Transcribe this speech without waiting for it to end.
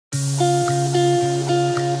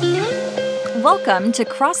Welcome to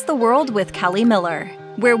Cross the World with Kelly Miller,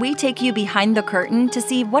 where we take you behind the curtain to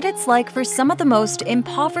see what it's like for some of the most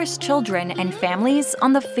impoverished children and families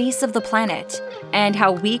on the face of the planet, and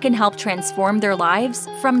how we can help transform their lives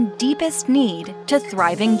from deepest need to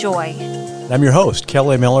thriving joy. I'm your host,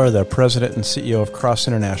 Kelly Miller, the president and CEO of Cross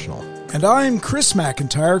International. And I'm Chris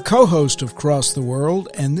McIntyre, co-host of Cross the World,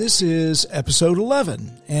 and this is episode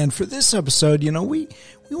 11. And for this episode, we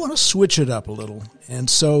want to switch it up a little. And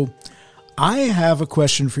so I have a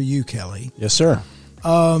question for you, Kelly. Yes, sir.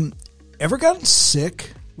 Ever gotten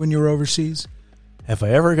sick when you were overseas? Have I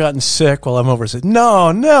ever gotten sick while I'm overseas?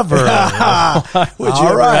 No, never. Why would you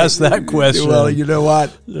ever ask that question? Well, you know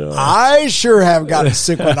what? Yeah. I sure have gotten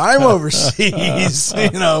sick when I'm overseas,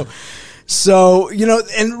 So,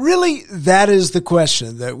 and really that is the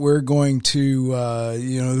question that we're going to,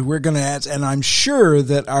 we're going to ask. And I'm sure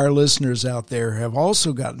that our listeners out there have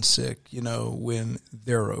also gotten sick, when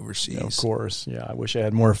they're overseas. Yeah, of course. Yeah. I wish I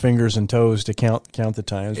had more fingers and toes to count the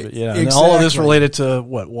times, but yeah. Exactly. And all of this related to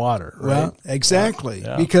what? Water, right? Well, exactly.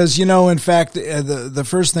 Yeah. Because, in fact, the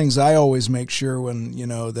first things I always make sure when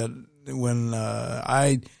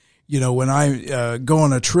I go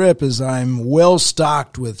on a trip is I'm well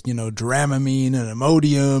stocked with, Dramamine and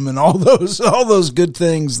Imodium and all those good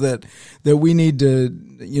things that we need to,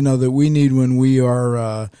 that we need when we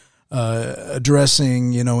are,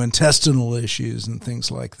 addressing, intestinal issues and things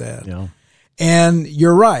like that. Yeah. And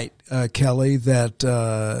you're right, Kelly,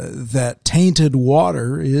 that tainted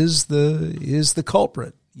water is the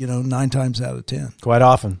culprit, 9 times out of 10. Quite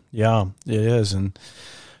often. Yeah, it is. And,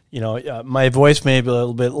 my voice may be a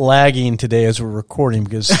little bit lagging today as we're recording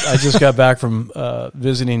because I just got back from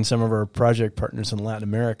visiting some of our project partners in Latin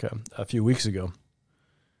America a few weeks ago.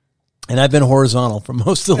 And I've been horizontal for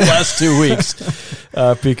most of the last 2 weeks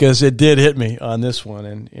because it did hit me on this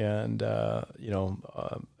one.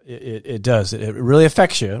 It does. It really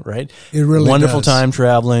affects you, right? It really Wonderful does. time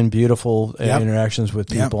traveling, beautiful Yep. interactions with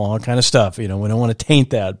people, Yep. all kind of stuff. We don't want to taint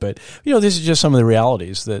that. But, this is just some of the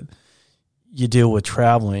realities that you deal with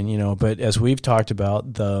traveling, but as we've talked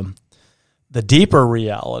about, the deeper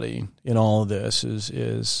reality in all of this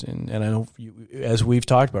is and I know as we've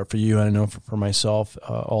talked about for you, and I know for myself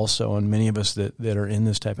also, and many of us that are in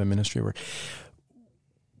this type of ministry work,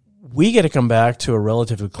 we get to come back to a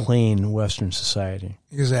relatively clean Western society.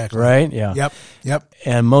 Exactly. Right? Yeah. Yep.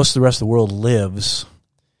 And most of the rest of the world lives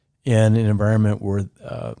in an environment where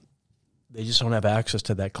they just don't have access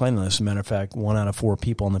to that cleanliness. As a matter of fact, 1 out of 4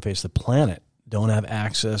 people on the face of the planet don't have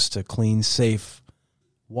access to clean, safe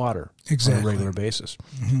water on a regular basis.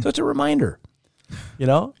 Mm-hmm. So it's a reminder,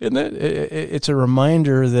 isn't it? It's a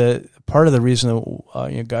reminder that part of the reason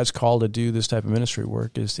that God's called to do this type of ministry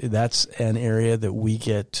work is that's an area that we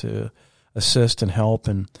get to assist and help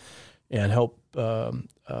and help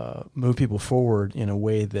move people forward in a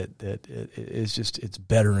way that is just it's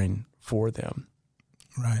bettering for them.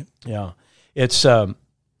 Right. Yeah. It's,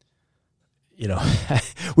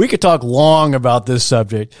 we could talk long about this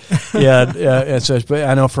subject. And such, but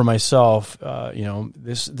I know for myself,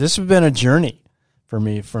 this has been a journey for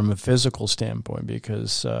me from a physical standpoint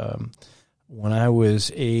because when I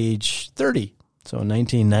was age 30, so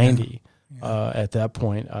 1990, at that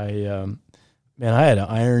point, I had an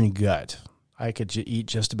iron gut. I could eat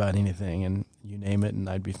just about anything and you name it and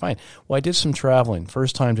I'd be fine. Well, I did some traveling,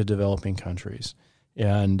 first time to developing countries.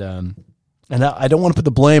 And I don't want to put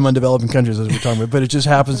the blame on developing countries as we're talking about, but it just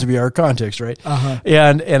happens to be our context, right? Uh-huh.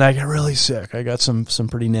 And I got really sick. I got some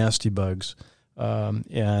pretty nasty bugs. Ever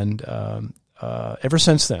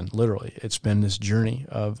since then, literally, it's been this journey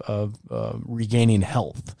of regaining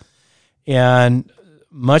health. And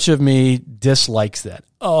much of me dislikes that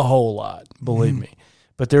a whole lot, believe me.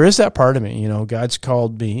 But there is that part of me, God's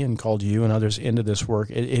called me and called you and others into this work.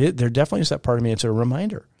 There definitely is that part of me. It's a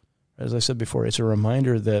reminder. As I said before, it's a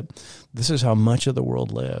reminder that this is how much of the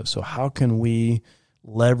world lives. So how can we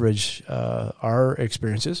leverage our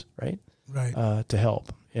experiences, right, to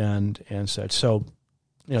help and such. So,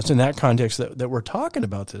 it's in that context that we're talking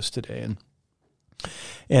about this today.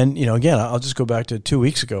 And again, I'll just go back to 2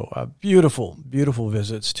 weeks ago. Beautiful, beautiful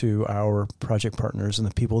visits to our project partners and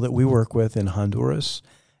the people that we work with in Honduras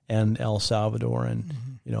and El Salvador, and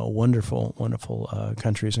wonderful, wonderful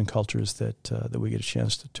countries and cultures that we get a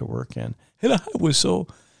chance to work in. And I was so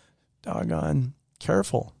doggone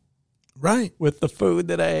careful, right, with the food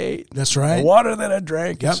that I ate. That's right. The water that I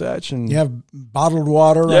drank and such. And you have bottled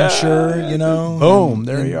water, I'm sure. Boom,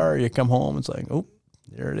 there you are. You come home, it's like, oh,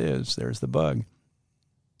 there it is. There's the bug.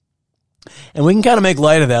 And we can kind of make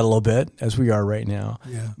light of that a little bit as we are right now.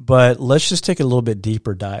 Yeah. But let's just take a little bit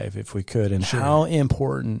deeper dive, if we could, and how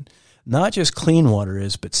important not just clean water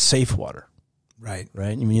is, but safe water. Right.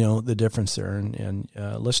 Right. You know the difference there. And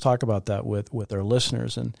let's talk about that with our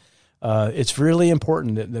listeners. And it's really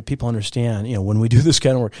important that people understand, you know, when we do this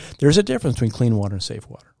kind of work, there's a difference between clean water and safe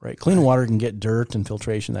water, right? Clean water can get dirt and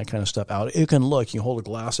filtration, that kind of stuff out. It can look, you hold a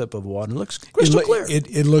glass up of water and it looks crystal clear.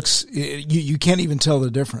 It looks, you can't even tell the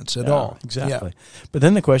difference at all. Exactly. Yeah. But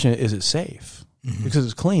then the question is it safe? Mm-hmm. Because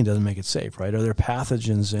it's clean doesn't make it safe, right? Are there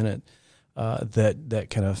pathogens in it that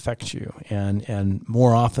can affect you? And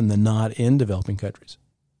more often than not in developing countries,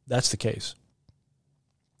 that's the case.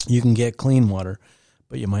 You can get clean water,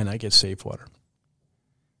 but you might not get safe water.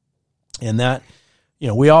 And that, you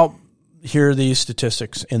know, we all hear these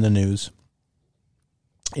statistics in the news,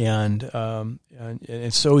 and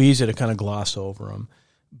it's so easy to kind of gloss over them.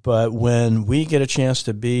 But when we get a chance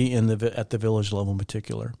to be at the village level in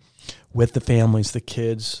particular, with the families, the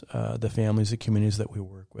kids, the families, the communities that we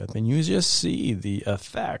work with, and you just see the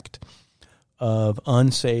effect of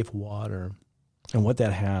unsafe water and what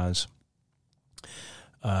that has.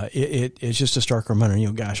 It's just a stark reminder. You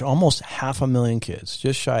know, gosh, almost 500,000 kids,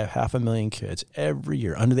 just shy of 500,000 kids every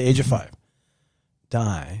year under the age of 5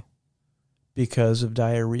 die because of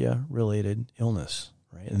diarrhea-related illness,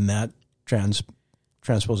 right? And that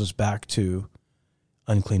transposes back to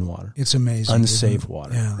unclean water. It's amazing. Unsafe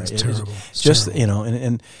water. Yeah, that's right? terrible. It's just terrible. You know,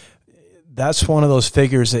 and that's one of those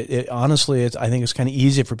figures that honestly, I think it's kind of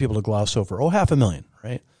easy for people to gloss over. 500,000,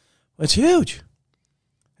 right? Well, it's huge.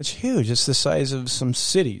 It's huge. It's the size of some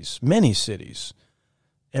cities, many cities,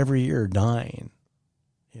 every year dying.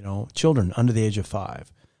 You know, children under the age of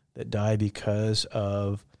 5 that die because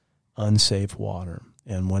of unsafe water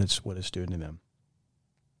and what it's doing to them.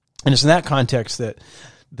 And it's in that context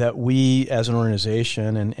that we as an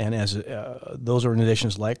organization and as those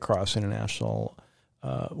organizations like Cross International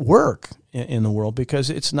work in the world, because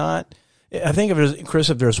it's not, I think, Chris,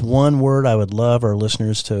 if there's one word I would love our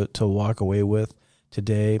listeners to walk away with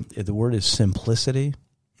today, the word is simplicity.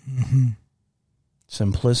 Mm-hmm.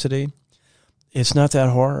 Simplicity. It's not that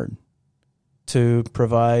hard to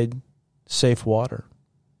provide safe water.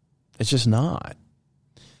 It's just not.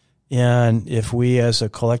 And if we as a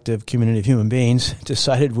collective community of human beings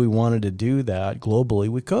decided we wanted to do that globally,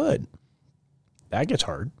 we could. That gets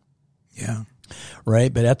hard. Yeah.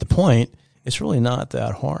 Right? But at the point, it's really not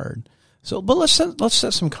that hard. So, but let's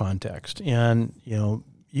set some context. And, you know,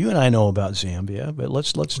 you and I know about Zambia, but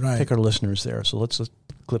let's right. take our listeners there. So let's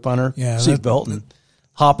clip on our seatbelt seatbelt and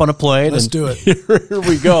hop on a plane. Let's do it. Here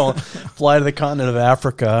we go. Fly to the continent of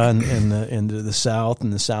Africa and into the south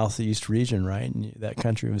and the southeast region, right? And that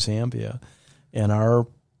country of Zambia. And our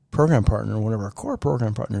program partner, one of our core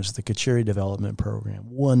program partners, is the Kachiri Development Program.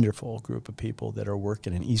 Wonderful group of people that are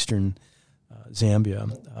working in eastern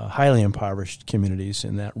Zambia, highly impoverished communities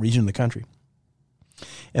in that region of the country.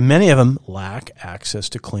 And many of them lack access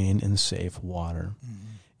to clean and safe water.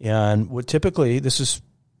 Mm-hmm. And what typically, this is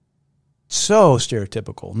so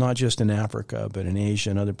stereotypical, not just in Africa, but in Asia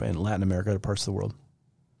and in Latin America, other parts of the world,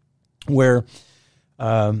 where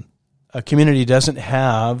a community doesn't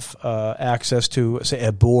have access to, say,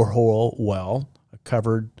 a borehole well, a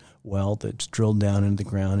covered well that's drilled down into the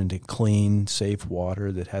ground into clean, safe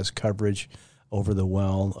water that has coverage over the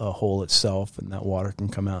well hole itself, and that water can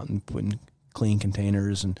come out and put in clean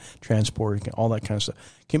containers and transport, all that kind of stuff.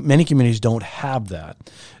 Many communities don't have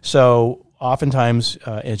that. So oftentimes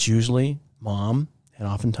it's usually mom and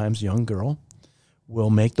oftentimes young girl will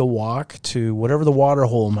make the walk to whatever the water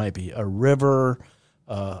hole might be, a river,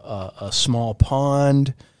 a small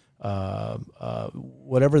pond,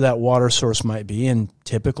 whatever that water source might be. And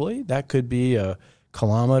typically that could be a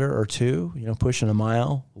kilometer or two, you know, pushing a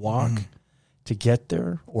mile walk to get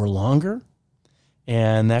there or longer.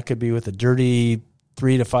 And that could be with a dirty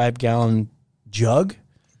 3 to 5 gallon jug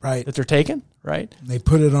right. that they're taking, right? They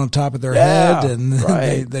put it on top of their head and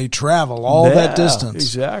right. they travel all that distance.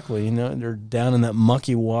 Exactly. You know, they're down in that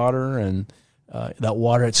mucky water, and that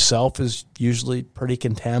water itself is usually pretty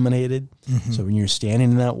contaminated. Mm-hmm. So when you're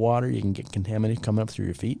standing in that water, you can get contaminated coming up through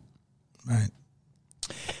your feet. Right.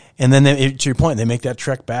 And then to your point, they make that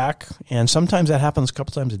trek back, and sometimes that happens a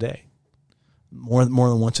couple times a day. More than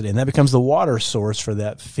once a day. And that becomes the water source for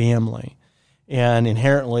that family. And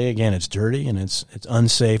inherently, again, it's dirty and it's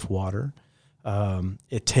unsafe water.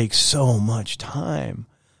 It takes so much time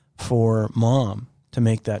for mom to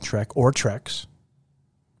make that trek or treks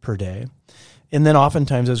per day. And then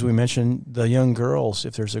oftentimes, as we mentioned, the young girls,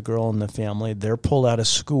 if there's a girl in the family, they're pulled out of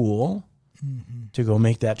school to go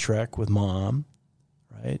make that trek with mom,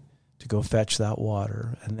 right, to go fetch that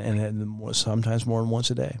water, and sometimes more than once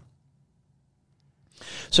a day.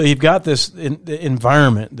 So you've got this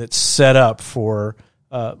environment that's set up for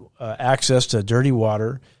access to dirty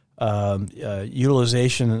water,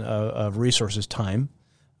 utilization of resources, time,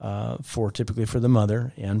 typically for the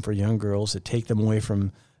mother and for young girls that take them away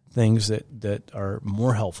from things that are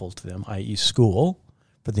more helpful to them, i.e. school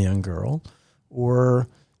for the young girl, or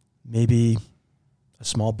maybe a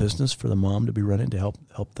small business for the mom to be running to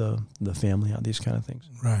help the family out, these kind of things.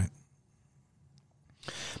 Right.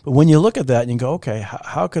 But when you look at that and you go, okay,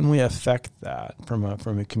 how can we affect that from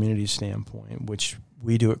a community standpoint, which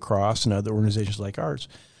we do at Cross and other organizations like ours?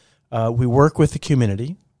 We work with the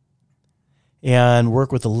community and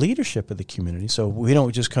work with the leadership of the community. So we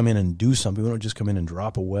don't just come in and do something. We don't just come in and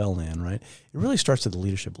drop a well in, right? It really starts at the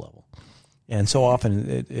leadership level. And so often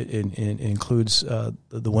it includes the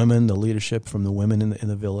women, the leadership from the women in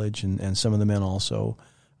the village, and some of the men also.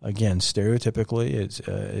 Again, stereotypically,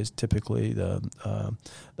 it's typically the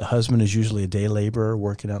husband is usually a day laborer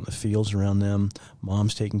working out in the fields around them.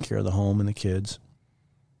 Mom's taking care of the home and the kids.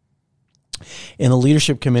 And the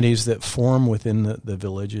leadership committees that form within the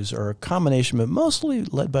villages are a combination, but mostly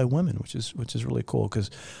led by women, which is really cool because,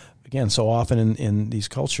 again, so often in these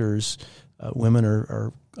cultures, women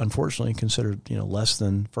are unfortunately considered less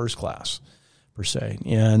than first class per se,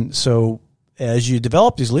 and so as you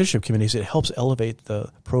develop these leadership committees, it helps elevate the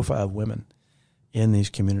profile of women in these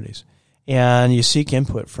communities. And you seek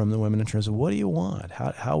input from the women in terms of what do you want?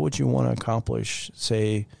 How would you want to accomplish,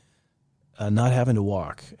 say, not having to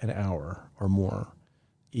walk an hour or more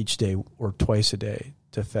each day or twice a day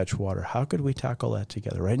to fetch water? How could we tackle that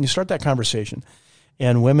together, right? And you start that conversation.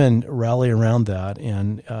 And women rally around that,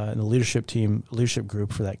 and the leadership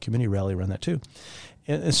group for that community rally around that too.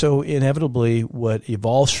 And so inevitably what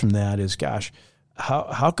evolves from that is, gosh,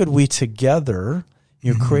 how could we together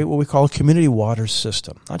create what we call a community water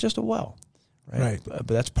system? Not just a well, right? But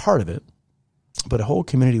that's part of it, but a whole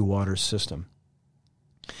community water system.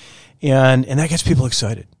 And that gets people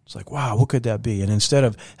excited. It's like, wow, what could that be? And instead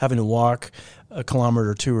of having to walk a kilometer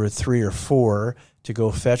or 2 or 3 or 4 to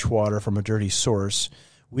go fetch water from a dirty source,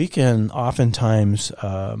 we can oftentimes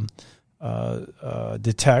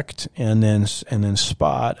detect and then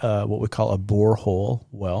spot what we call a borehole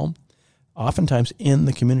well, oftentimes in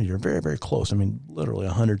the community or very, very close. I mean, literally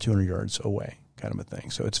 100, 200 yards away kind of a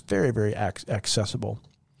thing. So it's very, very accessible.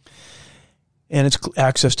 And it's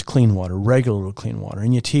access to clean water, regular clean water.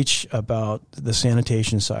 And you teach about the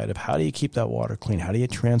sanitation side of how do you keep that water clean? How do you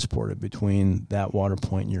transport it between that water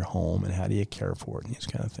point and your home? And how do you care for it and these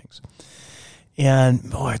kind of things?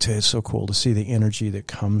 And, I tell you, it's so cool to see the energy that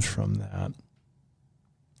comes from that.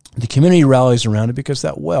 The community rallies around it because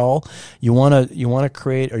that well, you want to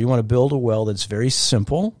create or you want to build a well that's very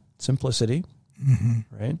simplicity,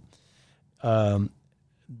 right?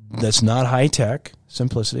 That's not high tech,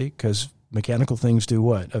 simplicity, because mechanical things do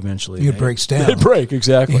what eventually? It breaks down. They break,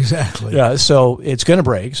 exactly. Exactly. Yeah, so it's going to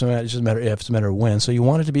break. So it doesn't matter if, it's a matter of when. So you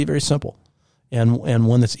want it to be very simple and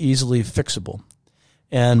one that's easily fixable.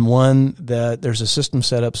 And one that there's a system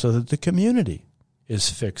set up so that the community is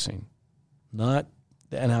fixing, not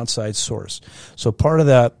an outside source. So part of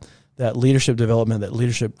that leadership development,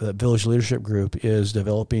 that village leadership group is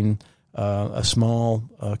developing a small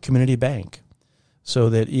community bank, so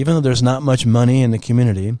that even though there's not much money in the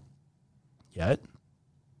community yet,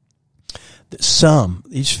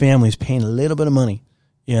 each family is paying a little bit of money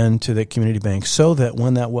into the community bank, so that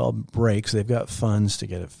when that well breaks, they've got funds to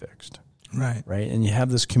get it fixed. Right. And you have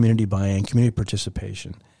this community buy-in, community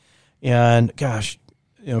participation. And gosh,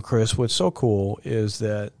 Chris, what's so cool is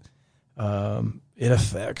that it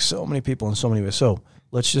affects so many people in so many ways. So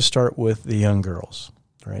let's just start with the young girls,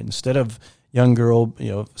 right? Instead of young girl,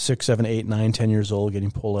 6, 7, 8, 9, 10 years old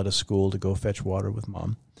getting pulled out of school to go fetch water with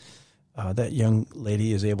mom, that young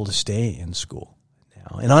lady is able to stay in school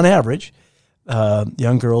now. And on average,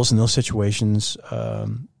 young girls in those situations,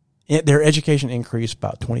 their education increased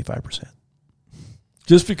about 25%.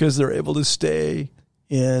 Just because they're able to stay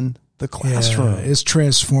in the classroom. Yeah, it's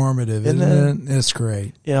transformative, isn't it? It's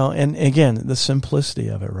great. And again, the simplicity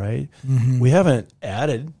of it, right? Mm-hmm. We haven't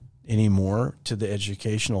added any more to the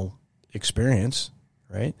educational experience,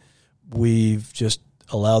 right? We've just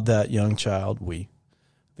allowed that young child,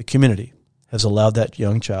 the community, has allowed that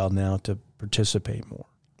young child now to participate more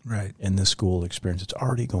in the school experience. It's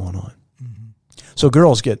already going on. Mm-hmm. So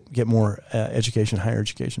girls get more education, higher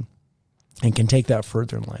education, and can take that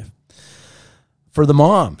further in life. For the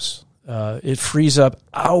moms, it frees up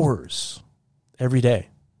hours every day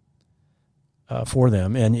for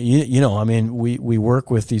them. And I mean, we work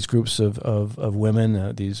with these groups of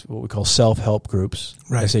women, these what we call self-help groups,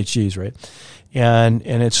 right. SHGs, right? And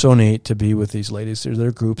it's so neat to be with these ladies.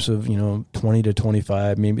 They're groups of 20 to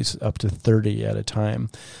 25, maybe up to 30 at a time,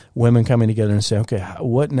 women coming together and say, okay,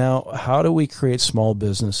 what now? How do we create small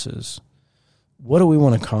businesses? What do we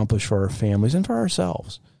want to accomplish for our families and for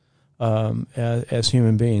ourselves as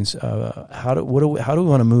human beings? How do we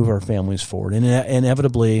want to move our families forward? And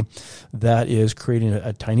inevitably, that is creating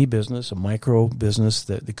a tiny business, a micro business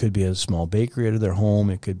that could be a small bakery out of their home.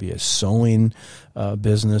 It could be a sewing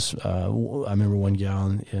business. I remember one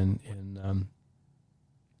gal in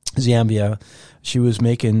Zambia. She was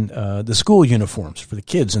making the school uniforms for the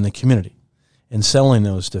kids in the community and selling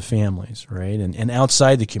those to families, right? And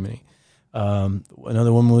outside the community.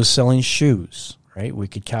 Another woman was selling shoes. Right, we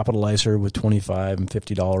could capitalize her with $25 and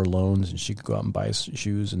 $50 loans, and she could go out and buy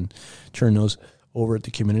shoes and turn those over at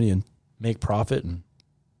the community and make profit and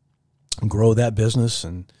grow that business.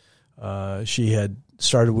 And she had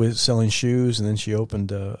started with selling shoes, and then she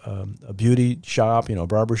opened a beauty shop, a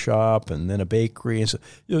barber shop, and then a bakery. And so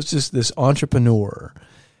it was just this entrepreneur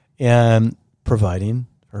and providing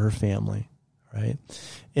for her family, right?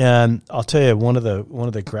 And I'll tell you, one of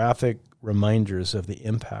the graphic reminders of the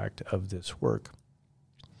impact of this work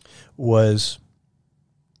was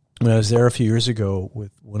when I was there a few years ago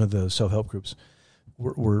with one of the self-help groups.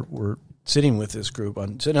 We're sitting with this group,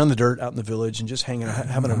 sitting on the dirt out in the village and just hanging out,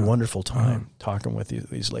 having a wonderful time talking with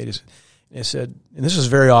these ladies. And I said, and this was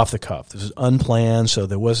very off the cuff. This was unplanned, so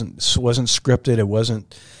there wasn't scripted. It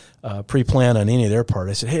wasn't pre-planned on any of their part.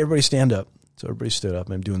 I said, hey, everybody stand up. So everybody stood up.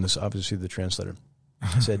 I'm doing this, obviously, the translator.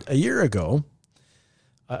 I said, a year ago,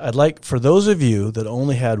 I'd like, for those of you that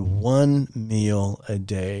only had one meal a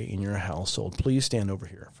day in your household, please stand over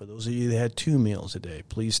here. For those of you that had 2 meals a day,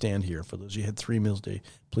 please stand here. For those of you that had 3 meals a day,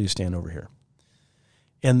 please stand over here.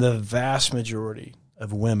 And the vast majority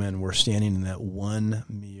of women were standing in that 1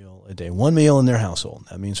 meal a day, 1 meal in their household.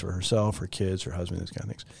 That means for herself, her kids, her husband, those kind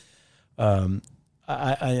of things.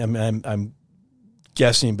 I'm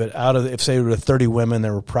guessing, but out of, if say there were 30 women,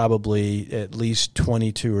 there were probably at least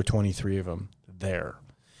 22 or 23 of them there.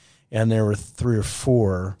 And there were 3 or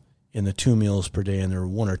 4 in the 2 meals per day, and there were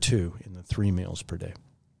 1 or 2 in the 3 meals per day.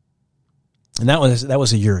 And that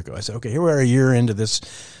was a year ago. I said, okay, here we are a year into this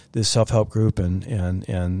self-help group and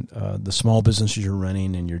the small businesses you're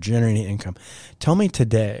running and you're generating income. Tell me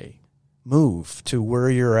today, move to where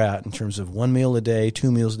you're at in terms of 1 meal a day, 2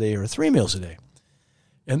 meals a day, or 3 meals a day.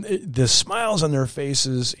 And the smiles on their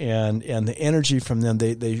faces and the energy from them,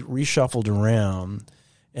 they reshuffled around.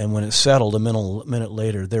 And when it settled a minute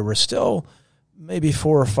later, there were still maybe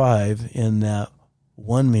 4 or 5 in that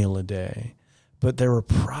 1 meal a day. But there were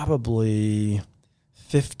probably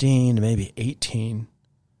 15 to maybe 18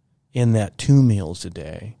 in that 2 meals a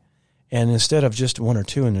day. And instead of just 1 or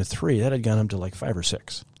 2 and 3, that had gone up to like 5 or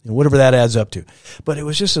 6, whatever that adds up to. But it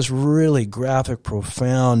was just this really graphic,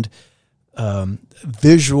 profound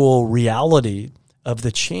visual reality of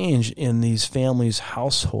the change in these families'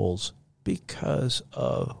 households because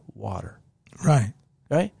of water. Right.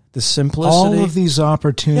 Right? The simplicity. All of these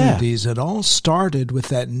opportunities, it all started with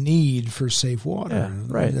that need for safe water. Yeah,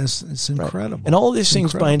 right. It's incredible. Right. And all of these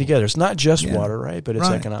things bind together. It's not just water, right? But it's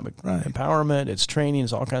economic empowerment, it's training,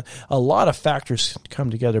 it's all kinds. A lot of factors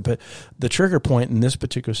come together. But the trigger point in this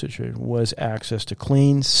particular situation was access to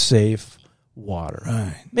clean, safe water.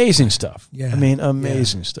 Right. Amazing stuff. Yeah. I mean,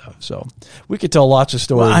 amazing stuff. So we could tell lots of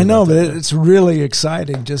stories. Well, I know, but it's really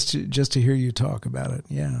exciting just to hear you talk about it.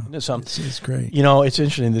 Yeah. It's great. It's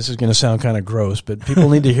interesting. This is going to sound kind of gross, but people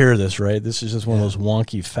need to hear this, right? This is just one of those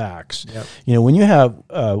wonky facts. Yep. When you have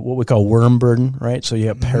what we call worm burden, right? So you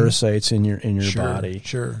have parasites in your body.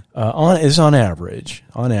 Sure. On average,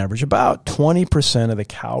 about 20% of the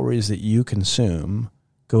calories that you consume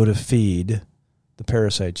go to feed the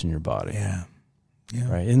parasites in your body. Yeah.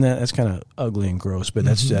 Right. And that's kind of ugly and gross, but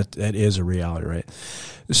that is a reality, right?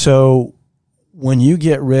 So when you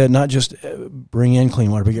get rid, not just bring in clean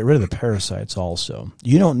water, but get rid of the parasites also,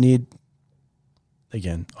 you don't need,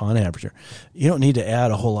 again, on average, you don't need to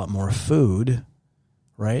add a whole lot more food,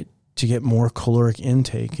 right, to get more caloric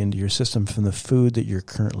intake into your system from the food that you're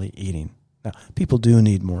currently eating. Now, people do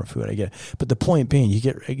need more food, I get it. But the point being, you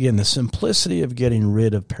get, again, the simplicity of getting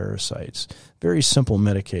rid of parasites. Very simple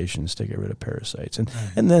medications to get rid of parasites. And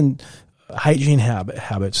then hygiene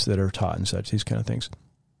habits that are taught and such, these kind of things.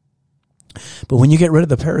 But when you get rid of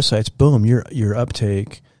the parasites, boom, your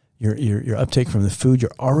uptake from the food you're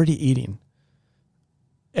already eating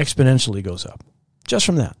exponentially goes up. Just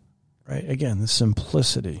from that, right? Again, the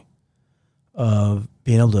simplicity of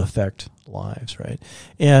being able to affect lives, right?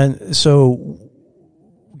 And so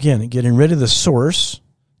again, getting rid of the source,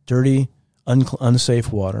 dirty,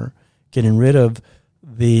 unsafe water, getting rid of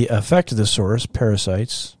the effect of the source,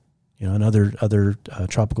 parasites, and other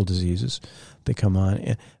tropical diseases that come on.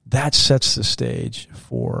 And that sets the stage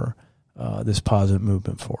for this positive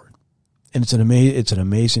movement forward. And it's an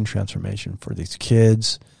amazing transformation for these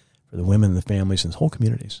kids, for the women, the families, and the whole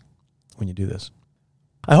communities when you do this.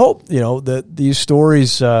 I hope, that these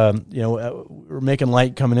stories, we're making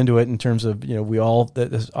light coming into it in terms of, we all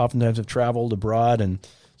that oftentimes have traveled abroad and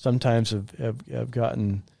sometimes have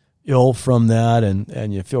gotten ill from that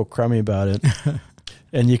and you feel crummy about it.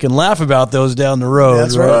 And you can laugh about those down the road.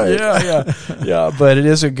 That's right. Yeah. But it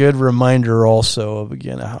is a good reminder also of,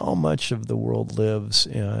 again, how much of the world lives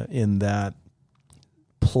in that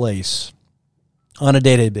place on a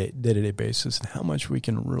day-to-day basis, and how much we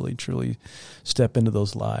can really, truly step into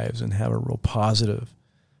those lives and have a real positive,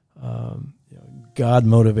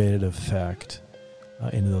 God-motivated effect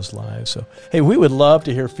into those lives. So, hey, we would love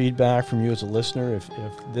to hear feedback from you as a listener. If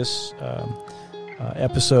this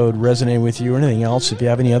episode resonated with you or anything else, if you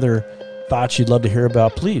have any other thoughts you'd love to hear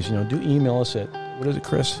about, please, do email us at, what is it,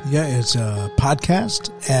 Chris? Yeah, it's a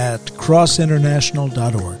podcast at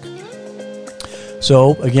crossinternational.org.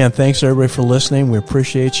 So, again, thanks everybody for listening. We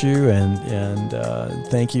appreciate you, and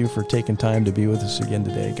thank you for taking time to be with us again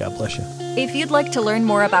today. God bless you. If you'd like to learn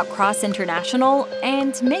more about Cross International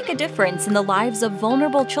and make a difference in the lives of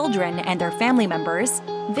vulnerable children and their family members,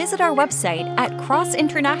 visit our website at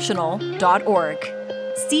crossinternational.org.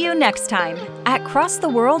 See you next time at Cross the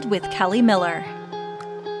World with Kelly Miller.